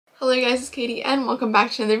Hello guys, it's Katie and welcome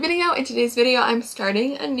back to another video. In today's video, I'm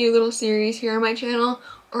starting a new little series here on my channel,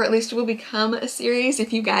 or at least it will become a series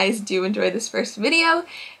if you guys do enjoy this first video,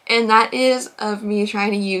 and that is of me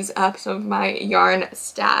trying to use up some of my yarn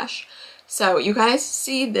stash. So you guys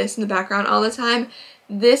see this in the background all the time.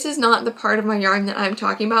 This is not the part of my yarn that I'm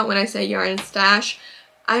talking about when I say yarn stash.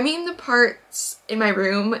 I mean the parts in my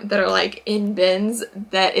room that are like in bins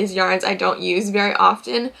that is yarns I don't use very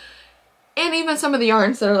often. And even some of the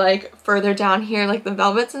yarns that are like further down here, like the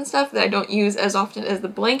velvets and stuff that I don't use as often as the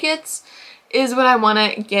blankets, is what I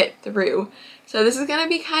want to get through. So this is going to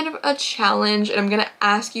be kind of a challenge, and I'm going to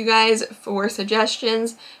ask you guys for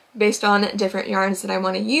suggestions based on different yarns that I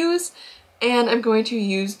want to use. And I'm going to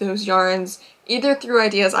use those yarns either through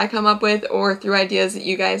ideas I come up with or through ideas that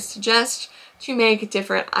you guys suggest to make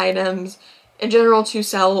different items in general to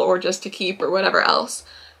sell or just to keep or whatever else.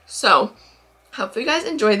 So hopefully you guys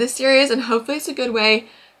enjoy this series, and hopefully it's a good way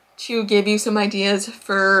to give you some ideas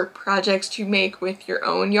for projects to make with your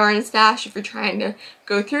own yarn stash if you're trying to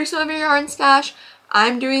go through some of your yarn stash.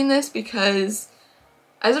 I'm doing this because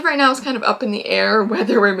as of right now it's kind of up in the air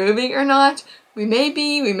whether we're moving or not. We may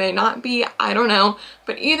be, we may not be, I don't know.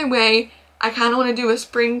 But either way, I kind of want to do a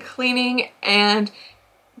spring cleaning and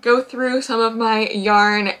go through some of my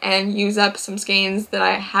yarn and use up some skeins that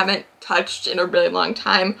I haven't touched in a really long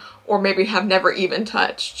time, or maybe have never even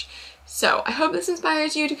touched. So I hope this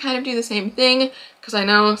inspires you to kind of do the same thing, because I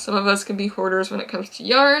know some of us can be hoarders when it comes to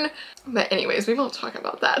yarn. But anyways, we won't talk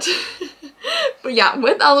about that. But yeah,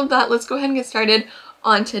 with all of that, let's go ahead and get started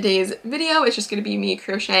on today's video. It's just going to be me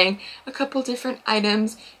crocheting a couple different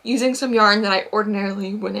items using some yarn that I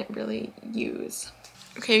ordinarily wouldn't really use.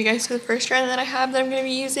 Okay, you guys, so the first yarn that I have that I'm going to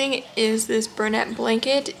be using is this brunette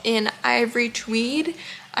blanket in ivory tweed.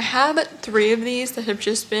 I have 3 of these that have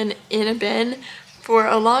just been in a bin for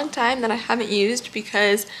a long time that I haven't used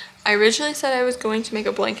because I originally said I was going to make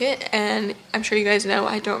a blanket, and I'm sure you guys know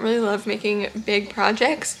I don't really love making big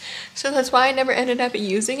projects, so that's why I never ended up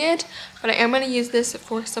using it. But I am going to use this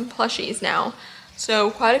for some plushies now.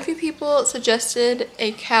 So quite a few people suggested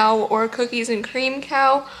a cow or a cookies and cream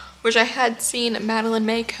cow, which I had seen Madeline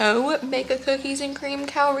May Co. make a cookies and cream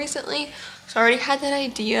cow recently, so I already had that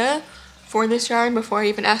idea for this yarn before I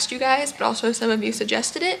even asked you guys, but also some of you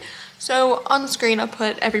suggested it. So on the screen I'll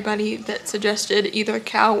put everybody that suggested either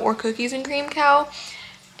cow or cookies and cream cow,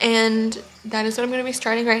 and that is what I'm going to be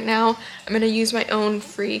starting right now. I'm going to use my own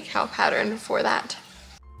free cow pattern for that.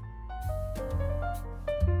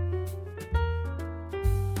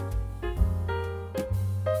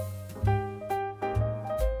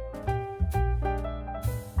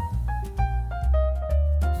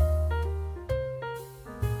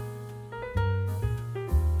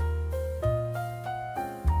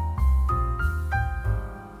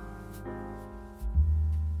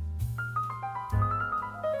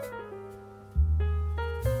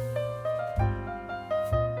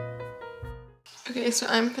 Okay, so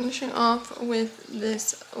I'm finishing off with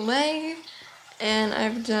this leg, and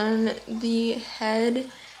I've done the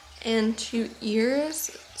head and 2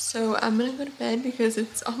 ears. So I'm gonna go to bed because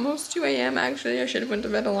it's almost 2 AM actually. I should have went to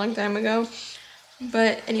bed a long time ago.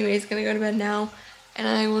 But anyways, gonna go to bed now, and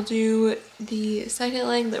I will do the second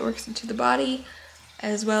leg that works into the body,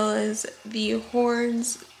 as well as the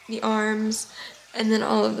horns, the arms, and then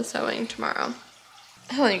all of the sewing tomorrow.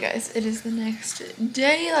 Hello you guys, it is the next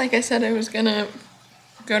day. Like I said, I was gonna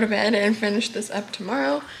go to bed and finish this up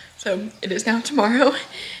tomorrow, so it is now tomorrow.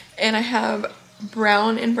 And I have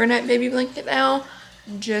brown and brunette baby blanket now,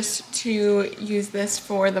 just to use this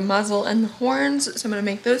for the muzzle and the horns. So I'm gonna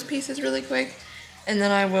make those pieces really quick, and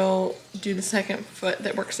then I will do the second foot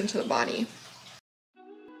that works into the body.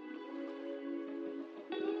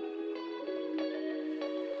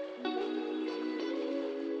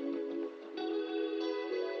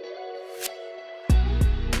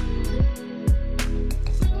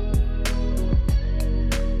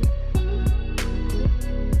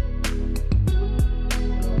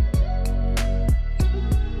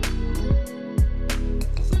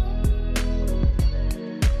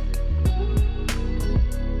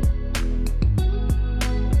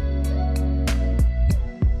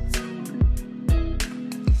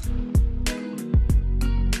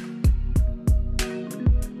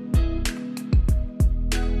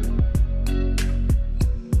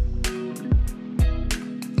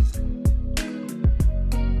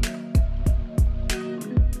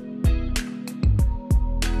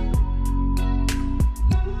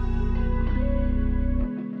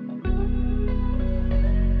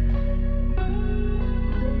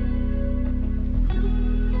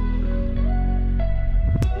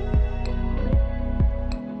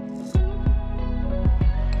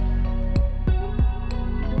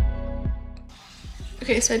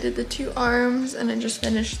 Okay, so I did the 2 arms and I just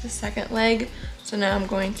finished the second leg. So now I'm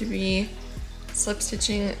going to be slip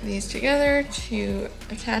stitching these together to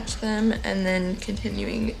attach them and then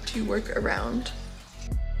continuing to work around.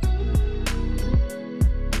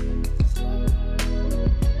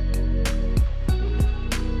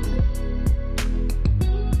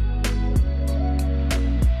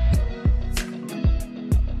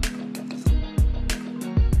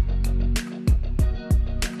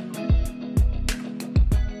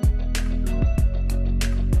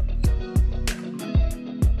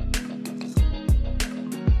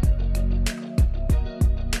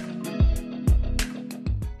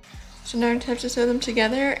 So now I have to sew them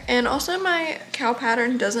together, and also my cow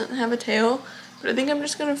pattern doesn't have a tail, but I think I'm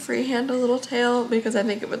just gonna freehand a little tail because I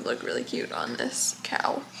think it would look really cute on this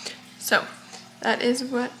cow. So that is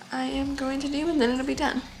what I am going to do, and then it'll be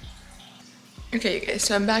done. Okay, you guys,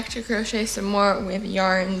 so I'm back to crochet some more with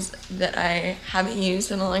yarns that I haven't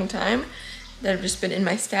used in a long time that have just been in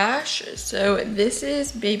my stash. So this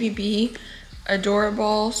is Baby Bee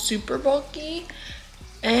Adorable Super Bulky.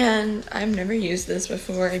 And I've never used this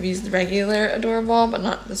before. I've used the regular Adorable, but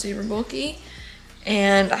not the super bulky.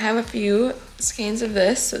 And I have a few skeins of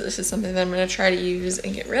this, so this is something that I'm gonna try to use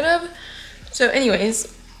and get rid of. So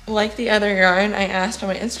anyways, like the other yarn, I asked on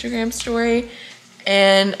my Instagram story,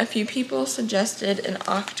 and a few people suggested an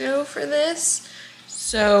octo for this.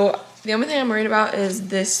 So the only thing I'm worried about is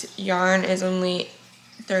this yarn is only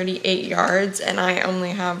 38 yards, and I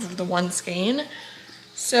only have the 1 skein.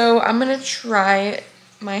 So I'm gonna try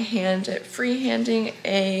my hand at freehanding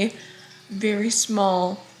a very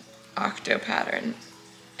small octo pattern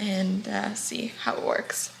and see how it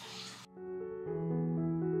works.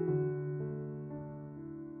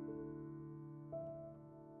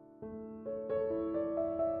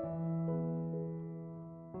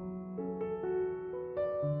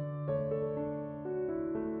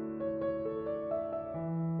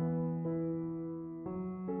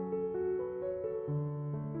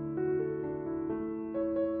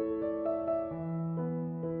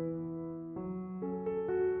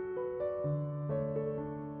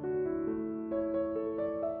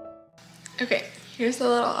 Okay, here's the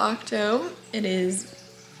little octo. It is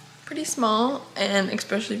pretty small, and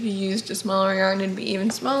especially if you used a smaller yarn, it'd be even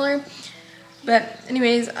smaller. But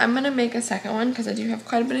anyways, I'm gonna make a second one because I do have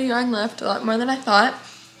quite a bit of yarn left, a lot more than I thought.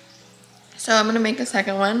 So I'm gonna make a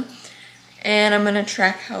second one, and I'm gonna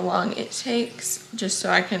track how long it takes just so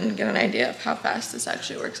I can get an idea of how fast this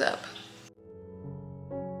actually works up.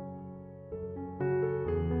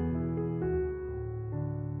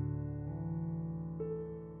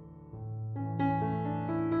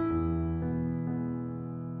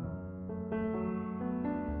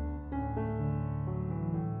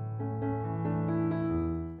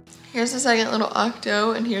 Here's the second little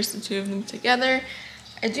octo, and here's the 2 of them together.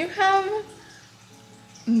 I do have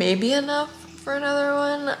maybe enough for another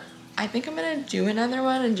one. I think I'm gonna do another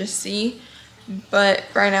one and just see, but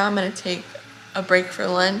right now I'm gonna take a break for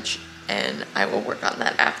lunch and I will work on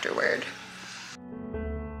that afterward.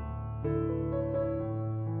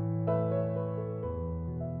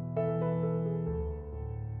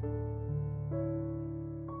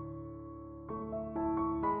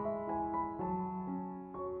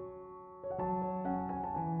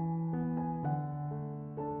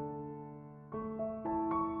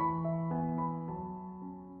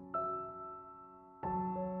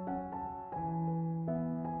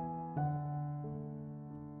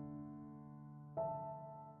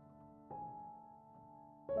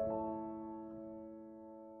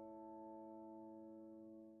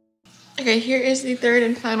 Okay, here is the third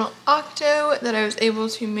and final octo that I was able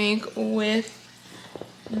to make with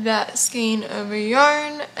that skein of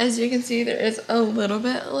yarn. As you can see, there is a little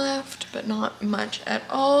bit left, but not much at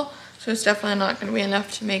all. So it's definitely not going to be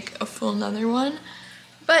enough to make a full another one.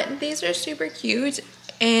 But these are super cute,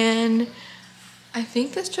 and I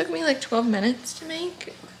think this took me like 12 minutes to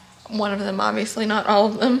make. One of them, obviously, not all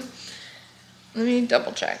of them. Let me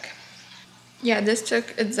double check. Yeah, this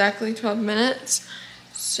took exactly 12 minutes.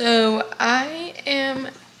 So I am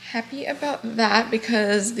happy about that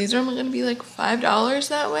because these are only going to be like $5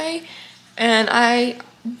 that way, and I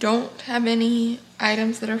don't have any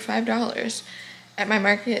items that are $5 at my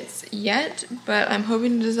markets yet, but I'm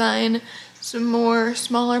hoping to design some more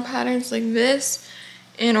smaller patterns like this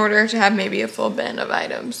in order to have maybe a full bin of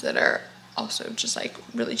items that are also just like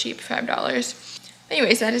really cheap, $5.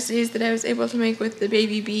 Anyways, that is these that I was able to make with the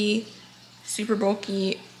Baby Bee Super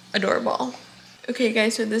Bulky Adorable. Okay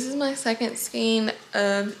guys, so this is my second skein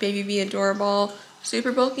of Baby Bee Adorable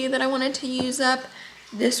Super Bulky that I wanted to use up.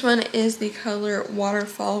 This one is the color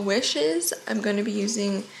Waterfall Wishes. I'm going to be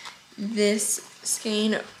using this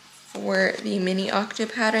skein for the mini octo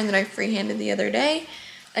pattern that I freehanded the other day.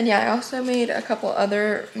 And yeah, I also made a couple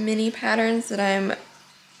other mini patterns that I'm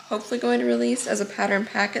hopefully going to release as a pattern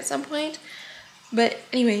pack at some point. But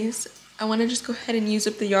anyways, I want to just go ahead and use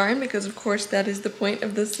up the yarn because of course that is the point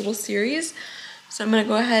of this little series. So I'm going to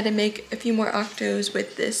go ahead and make a few more octos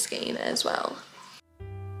with this skein as well.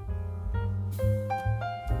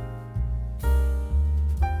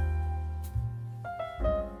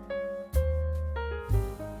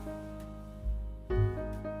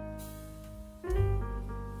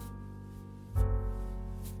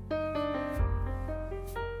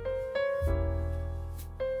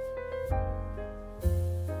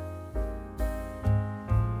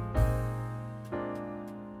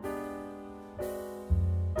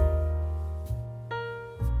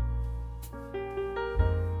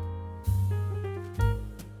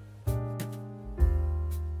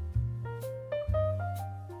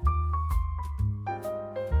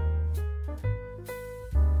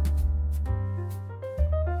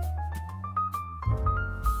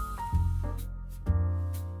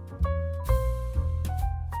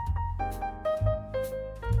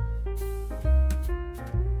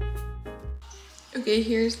 Okay,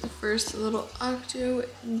 here's the first little octo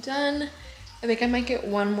done. I think I might get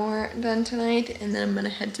one more done tonight and then I'm gonna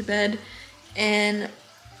head to bed and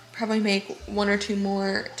probably make one or two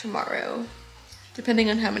more tomorrow,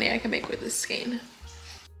 depending on how many I can make with this skein.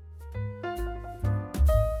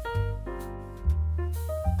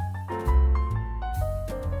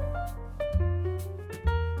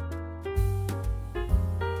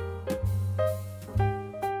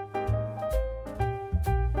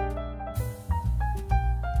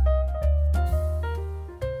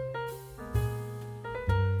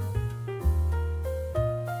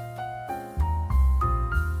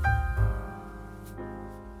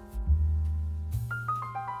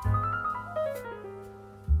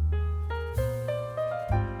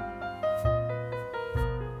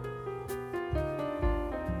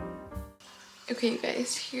 Okay, you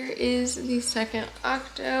guys, here is the second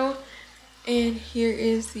octo, and here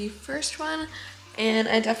is the first one, and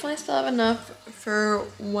I definitely still have enough for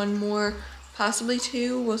one more, possibly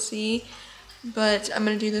two, we'll see, but I'm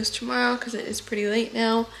gonna do this tomorrow because it is pretty late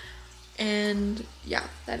now, and yeah,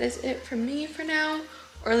 that is it from me for now,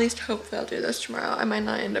 or at least hopefully I'll do this tomorrow. I might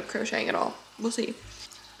not end up crocheting at all, we'll see.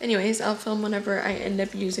 Anyways, I'll film whenever I end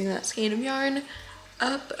up using that skein of yarn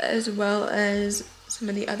up, as well as some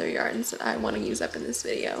of the other yarns that I want to use up in this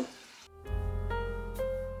video.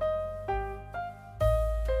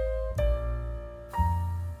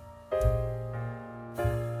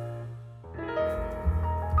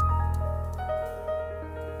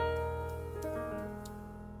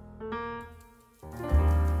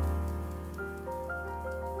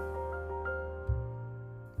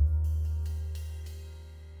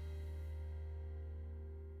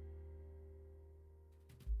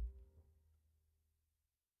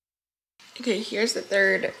 Okay, here's the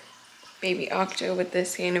third baby octo with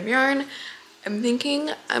this skein of yarn. I'm thinking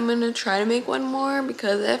I'm gonna try to make one more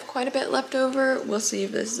because I have quite a bit left over. We'll see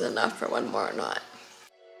if this is enough for one more or not.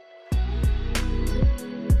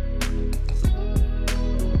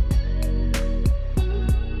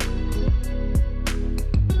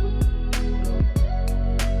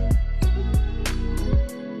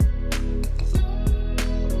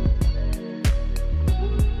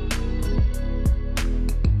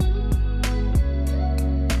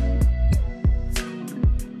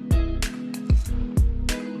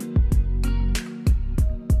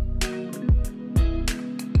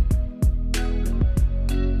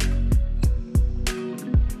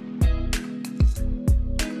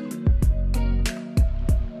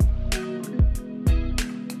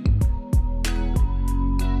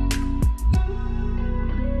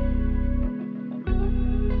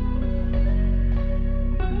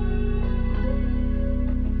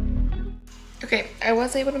 Okay, I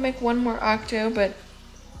was able to make one more octo, but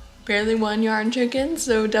barely one yarn chicken,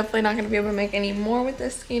 so definitely not going to be able to make any more with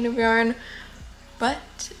this skein of yarn,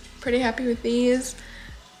 but pretty happy with these.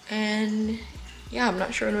 And yeah, I'm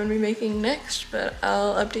not sure what I'm going to be making next, but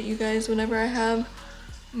I'll update you guys whenever I have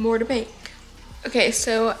more to make. Okay,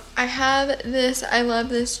 so I have this, I love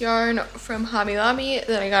this yarn from Hobby Lobby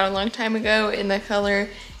that I got a long time ago in the color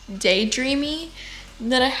Daydreamy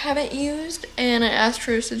that I haven't used, and I asked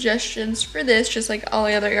for suggestions for this, just like all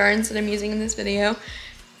the other yarns that I'm using in this video.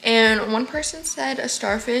 And one person said a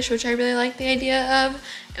starfish, which I really like the idea of,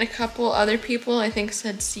 and a couple other people I think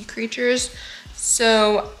said sea creatures.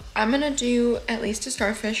 So I'm gonna do at least a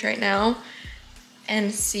starfish right now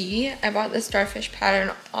and see. I bought this starfish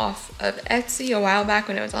pattern off of Etsy a while back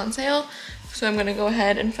when it was on sale, So I'm gonna go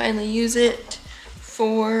ahead and finally use it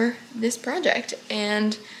for this project.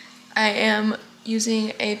 And I am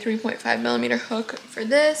using a 3.5mm hook for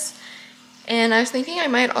this. And I was thinking I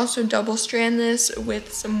might also double strand this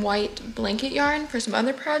with some white blanket yarn for some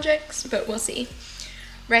other projects, but we'll see.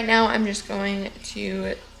 Right now I'm just going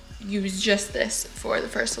to use just this for the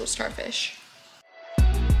first little starfish.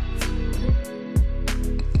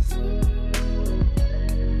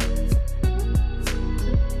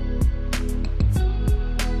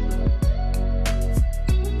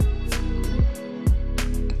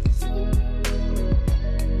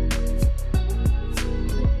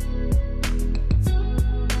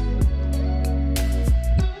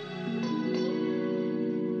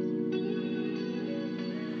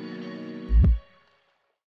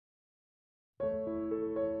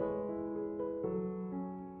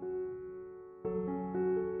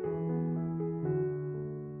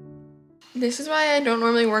 This is why I don't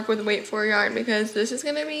normally work with weight 4 yarn, because this is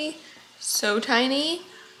gonna be so tiny.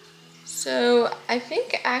 So I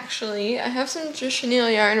think actually I have some just chenille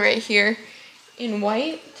yarn right here in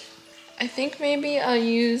white. I think maybe I'll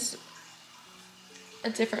use a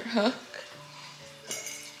different hook.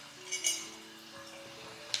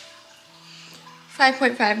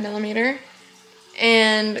 5.5mm,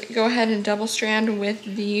 and go ahead and double strand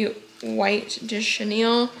with the white just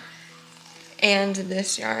chenille and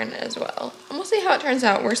this yarn as well. And we'll see how it turns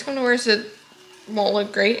out. Worst come to worst, it won't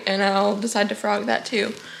look great and I'll decide to frog that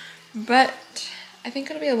too. But I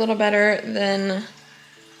think it'll be a little better than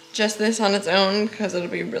just this on its own because it'll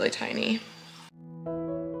be really tiny.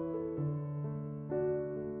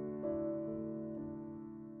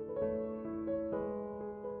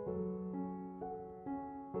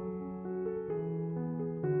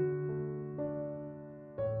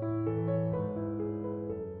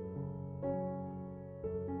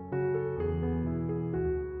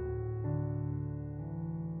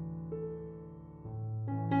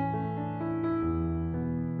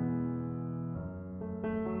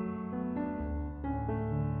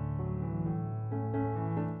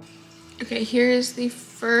 Okay, here's the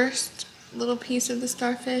first little piece of the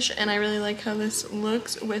starfish, and I really like how this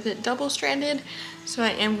looks with it double stranded, so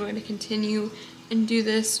I am going to continue and do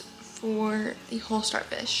this for the whole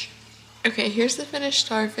starfish. Okay, here's the finished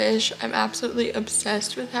starfish. I'm absolutely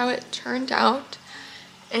obsessed with how it turned out,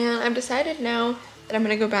 and I've decided now that I'm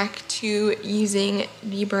going to go back to using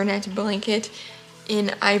the Burnette blanket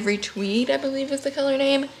in Ivory Tweed, I believe is the color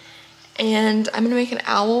name. And I'm gonna make an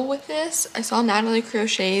owl with this. I saw Natalie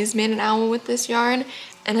Crochets made an owl with this yarn,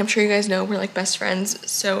 and I'm sure you guys know we're like best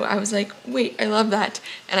friends, so I was like, wait, I love that.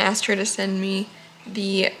 And I asked her to send me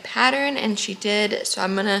the pattern, and she did, so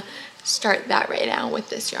I'm gonna start that right now with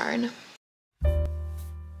this yarn.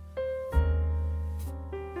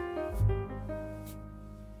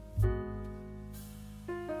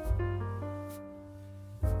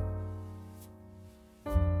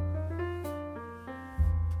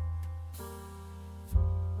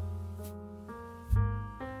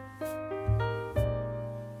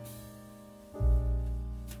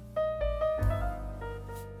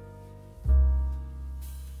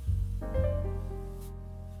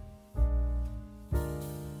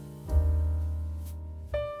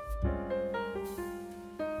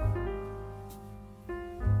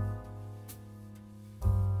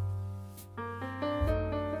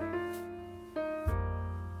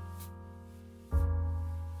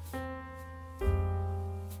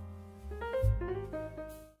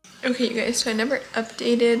 Okay, you guys, so I never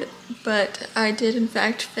updated, but I did in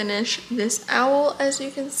fact finish this owl, as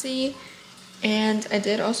you can see, and I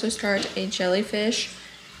did also start a jellyfish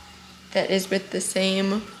that is with the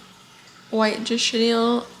same white just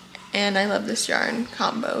chenille, and I love this yarn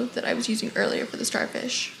combo that I was using earlier for the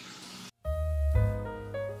starfish.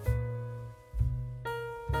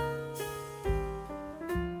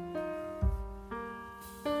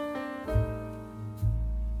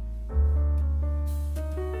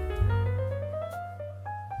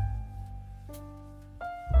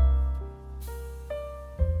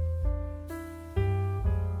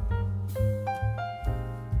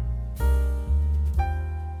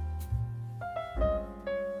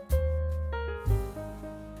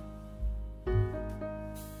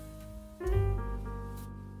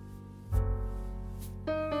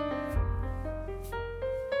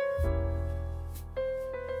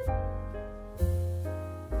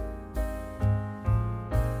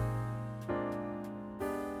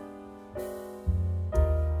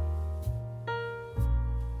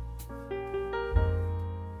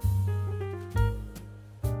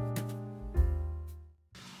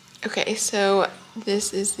 Okay, so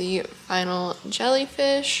this is the final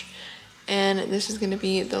jellyfish, and this is going to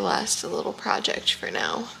be the last little project for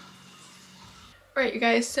now. Alright, you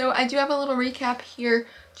guys, so I do have a little recap here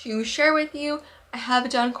to share with you. I have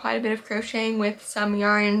done quite a bit of crocheting with some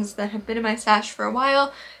yarns that have been in my stash for a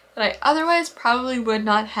while that I otherwise probably would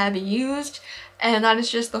not have used, and that is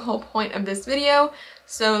just the whole point of this video.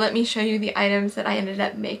 So let me show you the items that I ended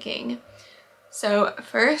up making. So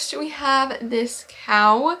first we have this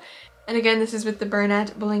cow, and again this is with the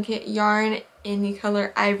Bernat blanket yarn in the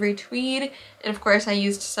color Ivory Tweed, and of course I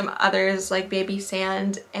used some others like Baby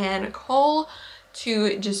Sand and Coal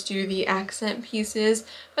to just do the accent pieces,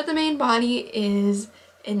 but the main body is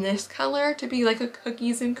in this color to be like a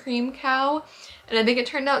cookies and cream cow, and I think it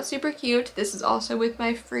turned out super cute. This is also with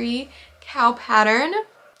my free cow pattern.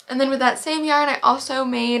 And then with that same yarn I also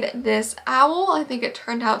made this owl. I think it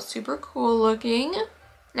turned out super cool looking.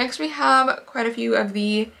 Next we have quite a few of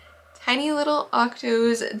the tiny little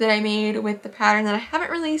octos that I made with the pattern that I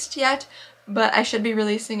haven't released yet, but I should be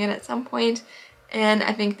releasing it at some point. And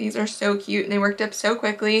I think these are so cute and they worked up so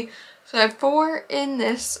quickly. So I have 4 in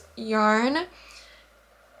this yarn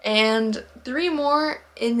and 3 more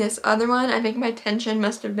in this other one. I think my tension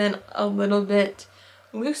must have been a little bit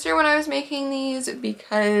looser when I was making these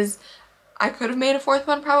because I could have made a 4th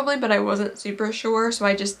one probably, but I wasn't super sure, so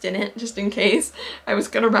I just didn't, just in case I was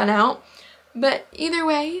gonna run out. But either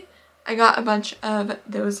way, I got a bunch of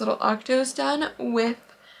those little octos done with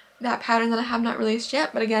that pattern that I have not released yet,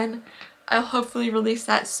 but again, I'll hopefully release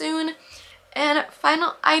that soon. And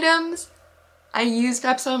final items, I used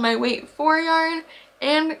up some of my weight 4 yarn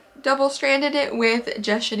and double stranded it with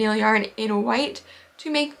just chenille yarn in white to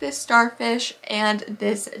make this Starfish and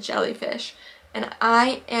this Jellyfish. And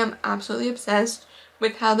I am absolutely obsessed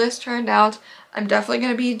with how this turned out. I'm definitely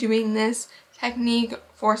going to be doing this technique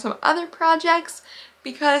for some other projects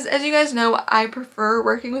because, as you guys know, I prefer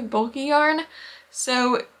working with bulky yarn.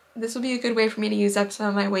 So this will be a good way for me to use up some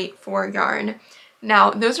of my weight 4 yarn. Now,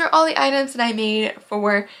 those are all the items that I made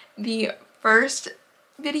for the first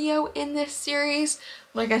video in this series.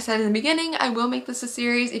 Like I said in the beginning, I will make this a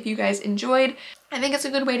series if you guys enjoyed. I think it's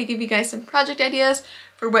a good way to give you guys some project ideas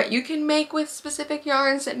for what you can make with specific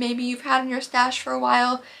yarns that maybe you've had in your stash for a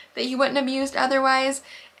while that you wouldn't have used otherwise.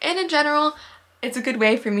 And in general, it's a good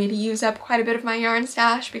way for me to use up quite a bit of my yarn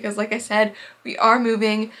stash because, like I said, we are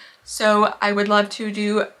moving. So I would love to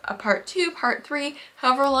do a part 2, part 3,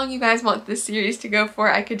 however long you guys want this series to go for.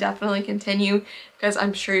 I could definitely continue because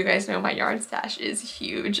I'm sure you guys know my yarn stash is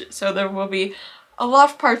huge. So there will be a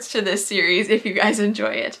lot of parts to this series if you guys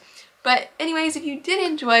enjoy it. But anyways, if you did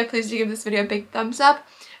enjoy, please do give this video a big thumbs up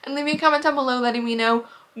and leave me a comment down below letting me know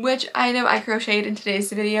which item I crocheted in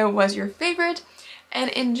today's video was your favorite. And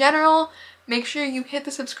in general, make sure you hit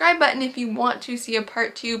the subscribe button if you want to see a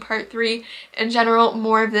part 2, part 3, in general,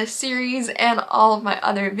 more of this series and all of my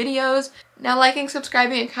other videos. Now, liking,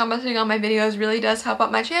 subscribing, and commenting on my videos really does help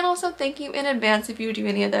out my channel, so thank you in advance if you do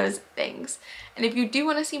any of those things. And if you do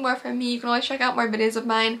want to see more from me, you can always check out more videos of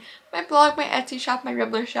mine, my blog, my Etsy shop, my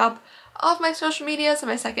Ribbler shop, all of my social medias, and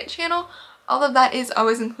my second channel. All of that is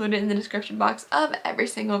always included in the description box of every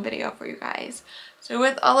single video for you guys. So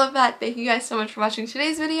with all of that, thank you guys so much for watching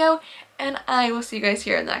today's video, and I will see you guys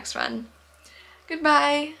here in the next one.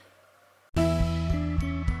 Goodbye!